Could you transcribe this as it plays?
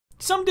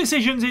Some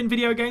decisions in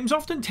video games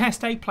often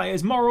test a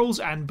player's morals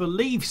and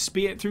beliefs,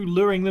 be it through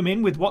luring them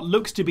in with what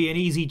looks to be an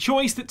easy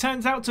choice that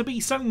turns out to be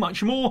so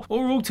much more,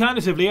 or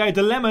alternatively a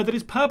dilemma that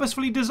is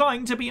purposefully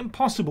designed to be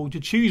impossible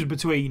to choose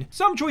between.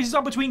 Some choices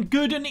are between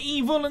good and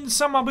evil, and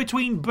some are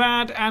between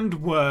bad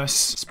and worse.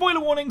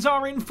 Spoiler warnings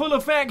are in full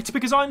effect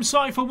because I'm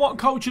Si for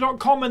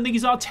WhatCulture.com, and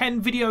these are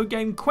 10 video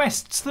game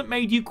quests that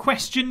made you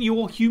question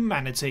your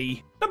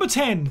humanity. Number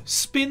 10.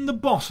 Spin the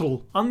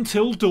bottle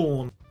until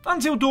dawn.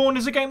 Until Dawn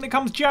is a game that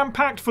comes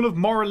jam-packed full of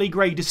morally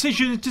grey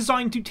decisions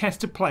designed to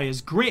test a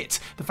player's grit.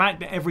 The fact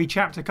that every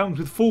chapter comes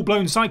with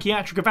full-blown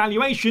psychiatric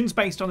evaluations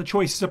based on the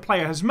choices a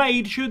player has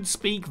made should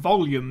speak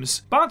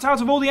volumes. But out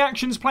of all the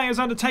actions players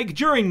undertake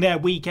during their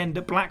weekend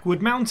at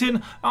Blackwood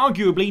Mountain,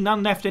 arguably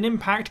none left an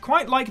impact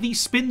quite like the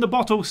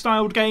spin-the-bottle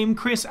styled game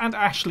Chris and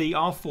Ashley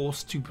are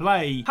forced to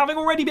play. Having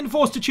already been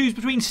forced to choose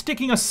between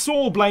sticking a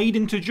saw blade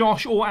into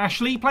Josh or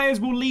Ashley, players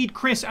will lead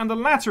Chris and the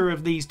latter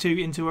of these two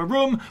into a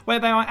room where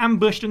they are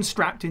ambushed and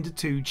strapped into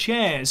two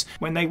chairs.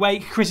 When they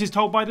wake, Chris is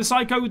told by the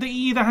psycho that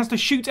he either has to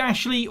shoot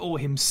Ashley or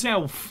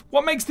himself.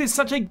 What makes this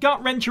such a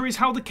gut-wrencher is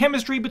how the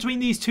chemistry between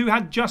these two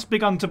had just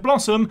begun to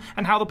blossom,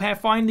 and how the pair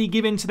finally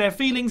give in to their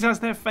feelings as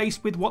they're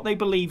faced with what they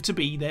believe to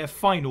be their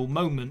final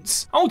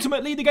moments.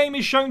 Ultimately, the game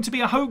is shown to be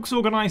a hoax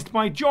organised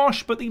by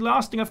Josh, but the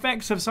lasting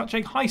effects of such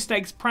a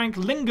high-stakes prank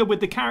linger with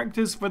the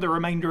characters for the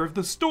remainder of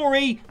the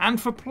story,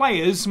 and for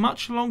players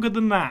much longer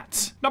than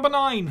that. Number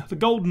 9. The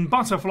Golden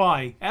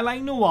Butterfly, LA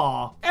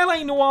Noire.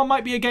 LA Noire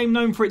might be a game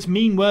known for its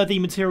meme-worthy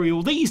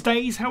material these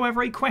days,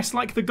 however a quest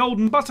like the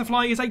Golden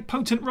Butterfly is a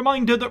potent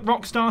reminder that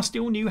Rockstar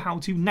still knew how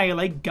to nail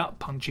a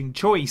gut-punching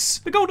choice.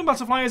 The Golden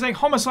Butterfly is a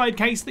homicide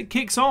case that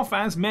kicks off,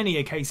 as many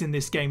a case in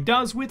this game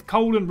does, with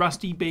Cole and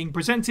Rusty being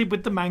presented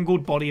with the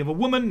mangled body of a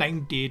woman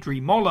named Deirdre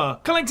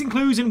Moller. Collecting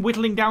clues and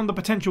whittling down the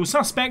potential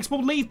suspects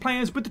will leave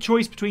players with the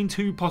choice between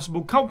two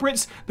possible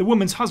culprits, the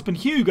woman's husband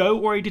Hugo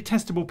or a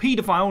detestable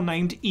paedophile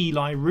named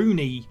Eli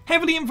Rooney.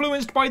 Heavily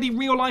influenced by the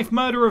real-life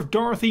murder of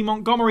Dorothy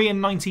Montgomery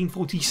in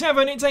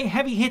 1947, it's a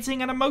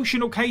heavy-hitting and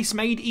emotional case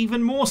made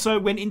even more so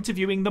when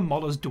interviewing the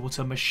Moller's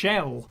daughter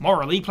Michelle.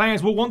 Morally,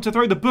 players will want to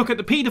throw the book at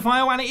the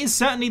paedophile, and it is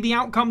certainly the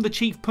outcome the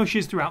chief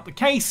pushes throughout the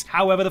case.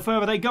 However, the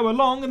further they go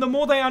along and the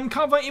more they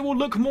uncover, it will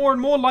look more and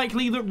more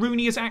likely that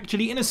Rooney is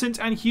actually innocent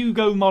and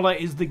Hugo Moller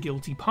is the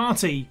guilty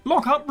party.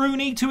 Lock up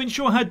Rooney to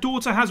ensure her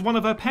daughter has one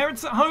of her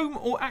parents at home,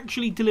 or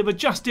actually deliver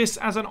justice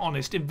as an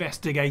honest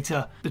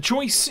investigator. The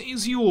choice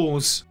is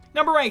yours.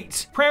 Number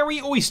 8.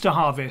 Prairie Oyster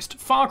Harvest,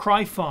 Far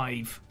Cry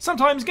 5.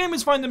 Sometimes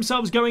gamers find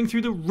themselves going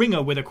through the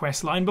ringer with a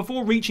questline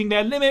before reaching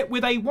their limit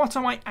with a "what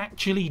am I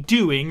actually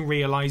doing"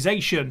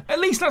 realisation. At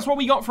least that's what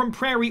we got from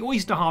Prairie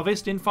Oyster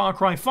Harvest in Far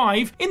Cry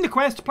 5. In the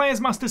quest, players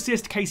must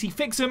assist Casey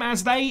Fixum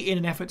as they, in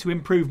an effort to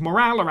improve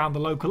morale around the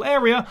local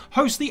area,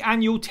 host the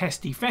annual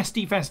Testy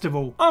Festy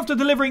Festival. After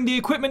delivering the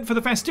equipment for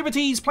the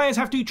festivities, players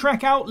have to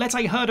trek out, let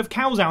a herd of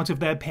cows out of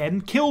their pen,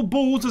 kill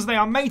bulls as they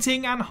are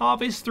mating, and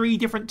harvest 3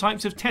 different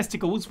types of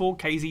testicles for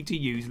Casey to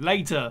use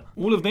later.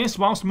 All of this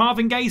whilst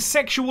Marvin Gaye's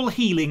Sexual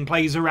Healing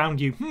plays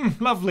around you.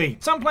 Lovely.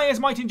 Some players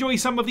might enjoy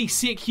some of the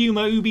sick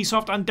humour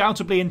Ubisoft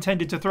undoubtedly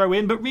intended to throw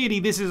in, but really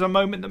this is a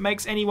moment that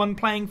makes anyone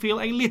playing feel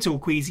a little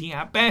queasy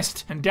at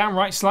best, and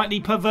downright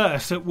slightly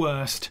perverse at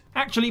worst.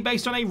 Actually,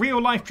 based on a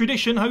real-life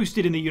tradition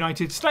hosted in the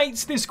United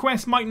States, this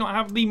quest might not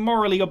have the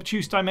morally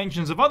obtuse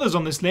dimensions of others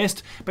on this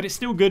list, but it's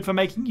still good for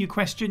making you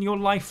question your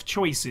life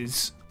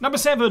choices. Number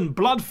 7.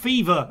 Blood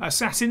Fever,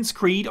 Assassin's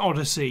Creed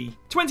Odyssey.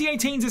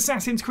 2018's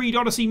Assassin's Creed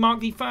Odyssey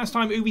marked the first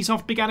time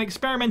Ubisoft began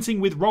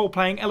experimenting with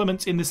role-playing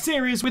elements in the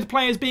series, with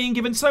players being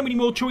given so many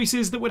more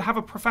choices that would have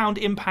a profound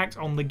impact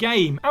on the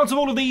game. Out of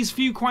all of these,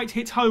 few quite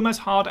hit home as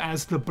hard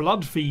as the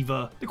Blood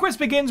Fever. The quest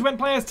begins when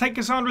players take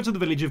Cassandra to the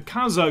village of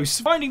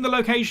Kazos. Finding the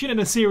location in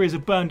a series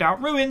of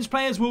burned-out ruins,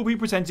 players will be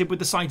presented with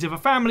the sight of a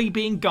family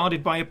being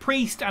guarded by a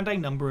priest and a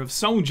number of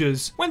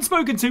soldiers. When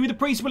spoken to, the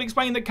priest will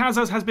explain that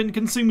Kazos has been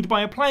consumed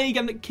by a plague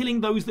and that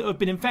killing those that have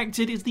been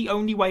infected is the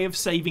only way of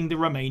saving the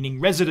remaining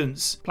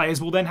residents.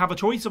 Players will then have a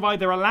choice of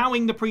either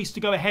allowing the priest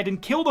to go ahead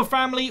and kill the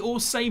family or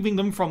saving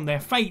them from their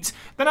fate.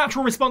 The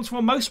natural response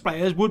for most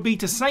players would be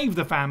to save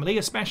the family,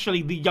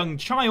 especially the young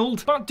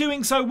child, but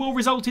doing so will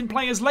result in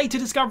players later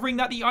discovering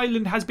that the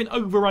island has been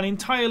overrun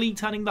entirely,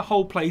 turning the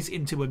whole place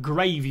into a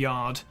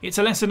graveyard. It's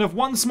a lesson of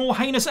one small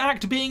heinous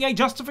act being a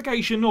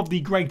justification of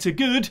the greater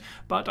good,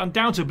 but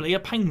undoubtedly a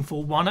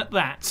painful one at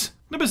that.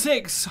 Number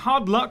 6.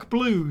 Hard Luck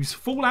Blues,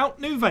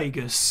 Fallout New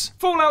Vegas.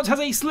 Fallout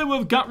has a slew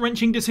of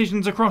gut-wrenching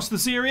decisions across the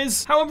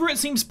series, however it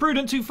seems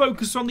prudent to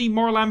focus on the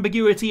moral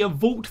ambiguity of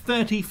Vault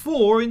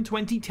 34 in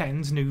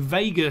 2010's New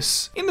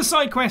Vegas. In the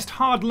side quest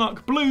Hard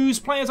Luck Blues,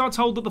 players are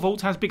told that the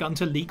vault has begun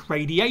to leak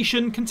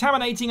radiation,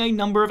 contaminating a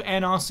number of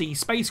NRC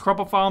space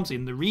cropper farms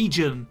in the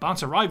region.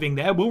 But arriving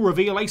there will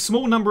reveal a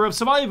small number of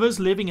survivors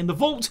living in the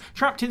vault,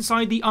 trapped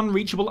inside the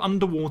unreachable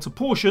underwater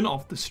portion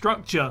of the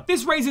structure.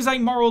 This raises a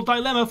moral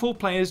dilemma for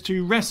players to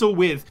to wrestle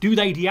with. Do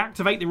they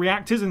deactivate the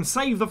reactors and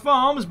save the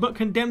farms, but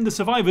condemn the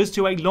survivors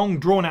to a long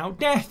drawn-out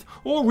death,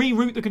 or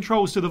reroute the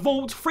controls to the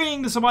vault,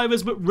 freeing the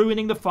survivors but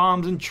ruining the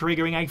farms and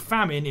triggering a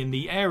famine in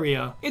the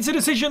area? It's a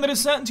decision that is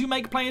certain to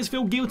make players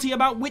feel guilty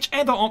about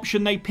whichever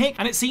option they pick,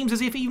 and it seems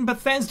as if even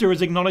Bethesda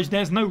has acknowledged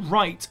there's no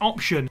right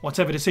option.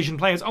 Whatever decision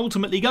players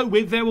ultimately go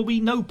with, there will be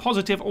no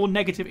positive or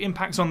negative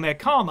impacts on their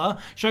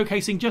karma,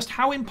 showcasing just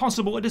how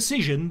impossible a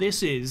decision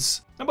this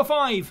is. Number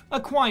 5. A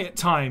Quiet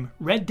Time.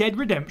 Red Dead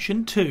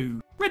Redemption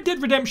 2. Red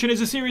Dead Redemption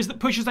is a series that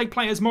pushes a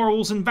player's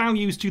morals and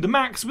values to the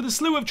max with a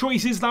slew of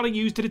choices that are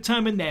used to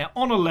determine their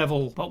honour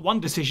level. But one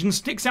decision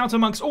sticks out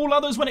amongst all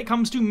others when it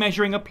comes to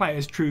measuring a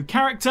player's true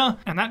character,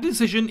 and that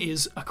decision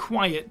is A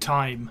Quiet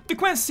Time. The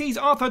quest sees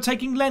Arthur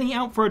taking Lenny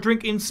out for a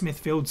drink in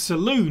Smithfield's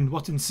saloon.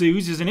 What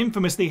ensues is an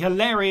infamously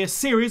hilarious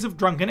series of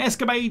drunken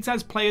escapades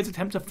as players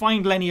attempt to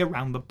find Lenny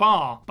around the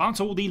bar.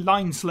 But all the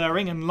line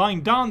slurring and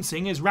line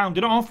dancing is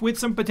rounded off with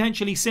some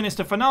potentially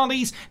sinister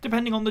finales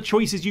depending on the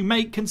choices you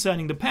make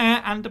concerning the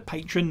pair and a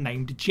patron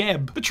named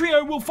Jeb. The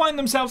trio will find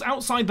themselves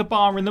outside the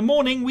bar in the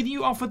morning, with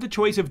you offered the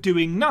choice of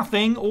doing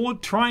nothing or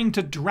trying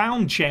to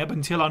drown Jeb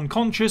until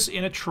unconscious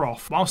in a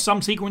trough. While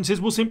some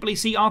sequences will simply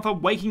see Arthur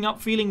waking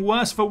up feeling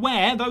worse for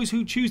wear, those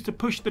who choose to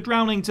push the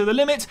drowning to the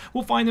limit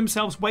will find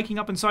themselves waking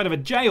up inside of a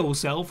jail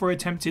cell for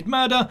attempted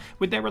murder,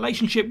 with their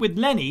relationship with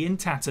Lenny in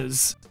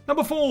tatters.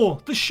 Number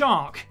 4. The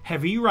Shark.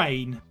 Heavy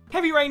Rain.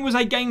 Heavy Rain was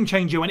a game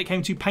changer when it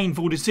came to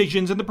painful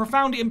decisions and the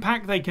profound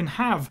impact they can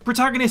have.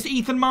 Protagonist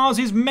Ethan Mars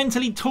is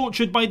mentally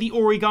tortured by the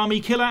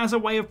origami killer as a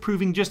way of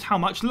proving just how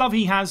much love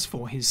he has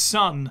for his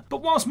son.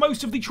 But whilst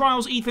most of the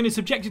trials Ethan is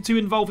subjected to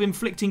involve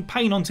inflicting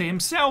pain onto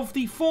himself,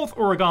 the fourth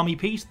origami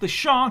piece, the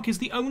Shark, is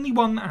the only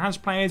one that has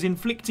players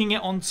inflicting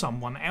it on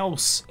someone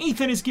else.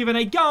 Ethan is given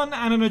a gun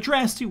and an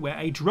address to where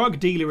a drug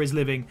dealer is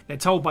living. They're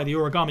told by the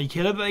origami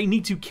killer that they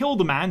need to kill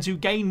the man to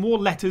gain more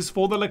letters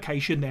for the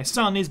location their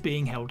son is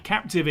being held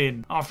captive in.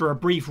 After a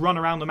brief run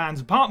around the man's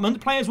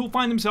apartment, players will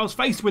find themselves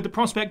faced with the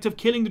prospect of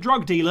killing the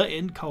drug dealer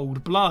in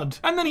cold blood.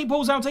 And then he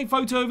pulls out a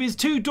photo of his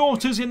two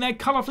daughters in their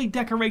colourfully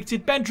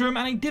decorated bedroom,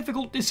 and a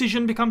difficult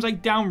decision becomes a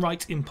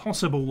downright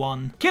impossible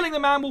one. Killing the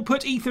man will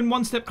put Ethan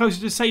one step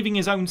closer to saving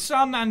his own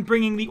son and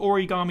bringing the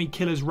origami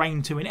killer's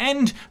reign to an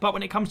end, but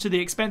when it comes to the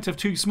expense of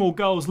two small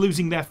girls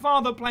losing their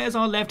father, players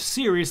are left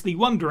seriously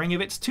wondering if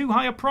it's too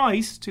high a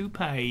price to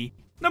pay.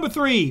 Number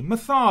 3.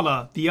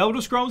 Mathala, The Elder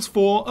Scrolls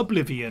IV: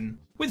 Oblivion.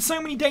 With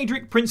so many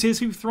Daedric princes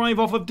who thrive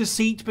off of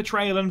deceit,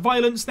 betrayal and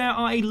violence, there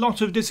are a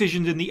lot of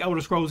decisions in the Elder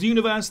Scrolls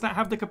universe that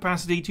have the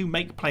capacity to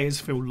make players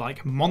feel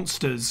like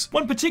monsters.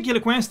 One particular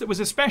quest that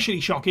was especially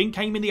shocking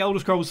came in the Elder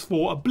Scrolls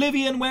IV: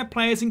 Oblivion, where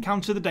players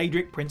encounter the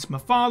Daedric prince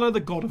Mathala, the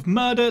god of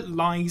murder,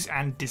 lies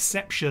and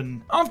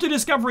deception. After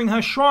discovering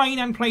her shrine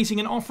and placing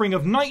an offering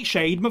of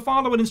nightshade,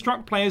 Mathala would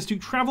instruct players to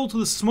travel to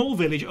the small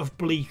village of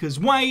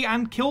Bleaker's Way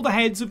and kill the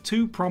heads of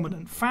two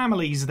prominent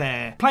families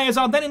there. Players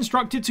are then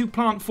instructed to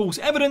plant false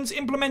evidence,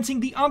 implementing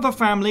the other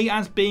family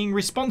as being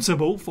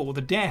responsible for the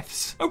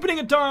deaths. Opening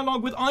a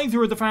dialogue with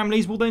either of the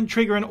families will then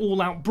trigger an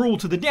all-out brawl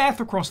to the death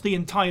across the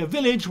entire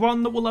village,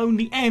 one that will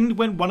only end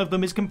when one of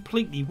them is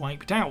completely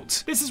wiped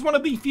out. This is one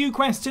of the few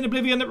quests in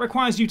Oblivion that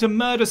requires you to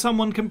murder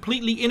someone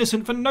completely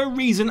innocent for no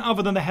reason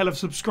other than the hell of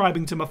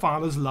subscribing to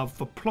Mathala's love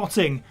for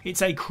plotting.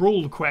 It's a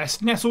cruel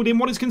quest, nestled in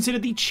what is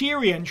considered the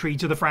cheery entry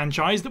to the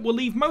franchise that will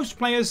leave most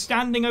players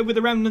standing over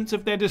the remnants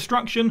of their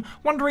destruction,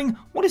 wondering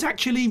what is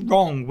actually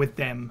wrong with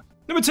them.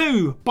 Number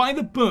 2. By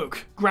the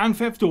Book, Grand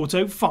Theft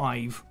Auto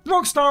 5.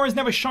 Rockstar has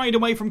never shied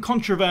away from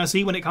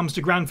controversy when it comes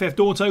to Grand Theft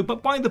Auto,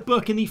 but By the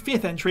Book in the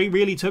 5th entry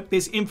really took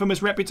this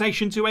infamous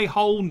reputation to a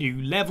whole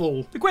new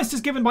level. The quest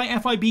is given by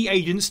FIB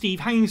agent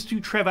Steve Haynes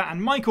to Trevor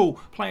and Michael.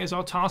 Players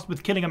are tasked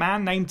with killing a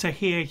man named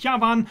Tahir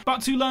Yavan,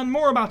 but to learn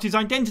more about his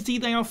identity,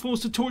 they are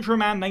forced to torture a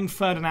man named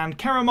Ferdinand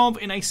Kerimov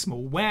in a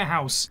small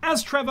warehouse.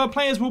 As Trevor,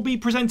 players will be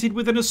presented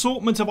with an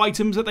assortment of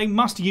items that they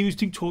must use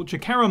to torture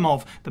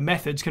Kerimov. The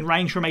methods can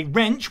range from a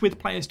wrench,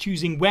 with players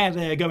choosing where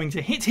they are going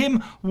to hit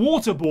him,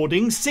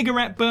 waterboarding,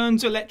 cigarette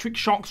burns, electric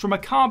shocks from a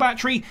car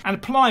battery,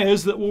 and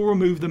pliers that will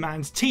remove the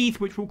man's teeth,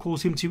 which will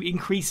cause him to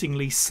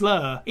increasingly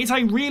slur. It's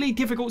a really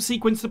difficult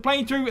sequence to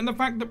play through, and the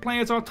fact that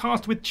players are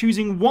tasked with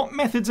choosing what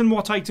methods and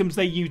what items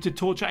they use to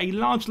torture a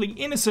largely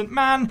innocent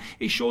man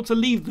is sure to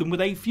leave them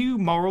with a few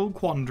moral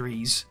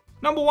quandaries.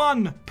 Number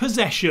 1.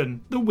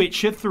 Possession, The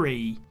Witcher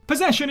 3.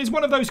 Possession is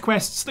one of those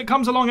quests that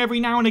comes along every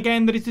now and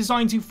again that is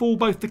designed to fool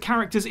both the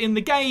characters in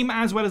the game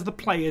as well as the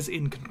players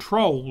in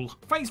control.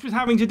 Faced with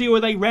having to deal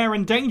with a rare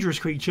and dangerous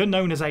creature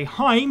known as a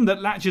Heim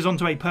that latches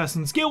onto a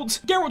person's guilt,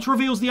 Geralt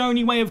reveals the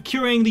only way of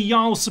curing the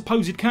Jarl's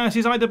supposed curse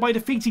is either by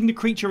defeating the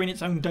creature in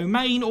its own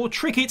domain or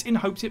trick it in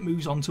hopes it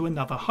moves on to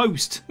another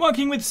host.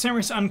 Working with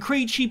Ceres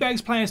Uncreed, she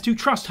begs players to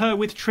trust her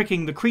with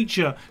tricking the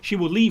creature. She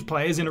will leave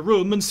players in a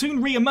room and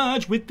soon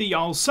re-emerge with the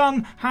Jarl's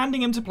son,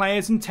 handing him to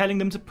players and telling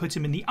them to put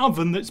him in the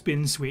oven that's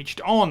been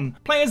switched on.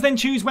 Players then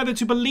choose whether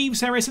to believe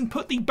Cerys and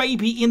put the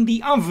baby in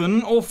the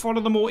oven, or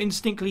follow the more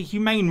instinctively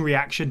humane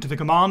reaction to the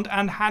command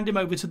and hand him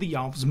over to the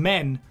Jarl's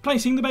men.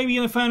 Placing the baby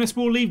in the furnace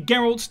will leave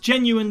Geralt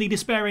genuinely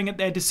despairing at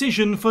their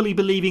decision, fully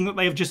believing that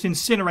they have just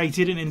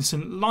incinerated an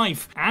innocent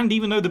life. And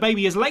even though the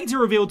baby is later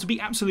revealed to be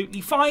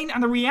absolutely fine,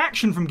 and the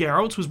reaction from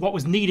Geralt was what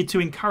was needed to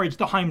encourage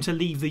the Heim to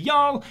leave the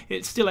Jarl,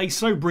 it's still a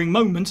sobering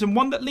moment, and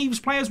one that leaves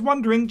players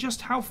wondering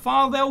just how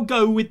far they'll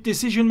go with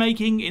decision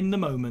making in the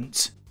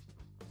moment.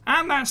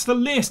 And that's the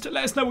list.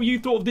 Let us know what you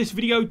thought of this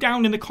video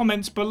down in the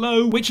comments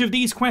below. Which of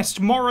these quests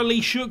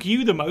morally shook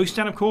you the most?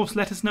 And of course,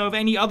 let us know of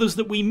any others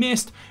that we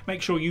missed.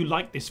 Make sure you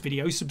like this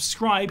video,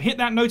 subscribe, hit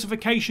that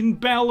notification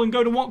bell, and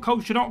go to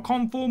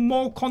WhatCulture.com for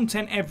more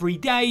content every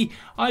day.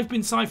 I've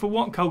been Cy for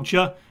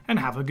WhatCulture, and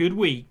have a good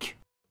week.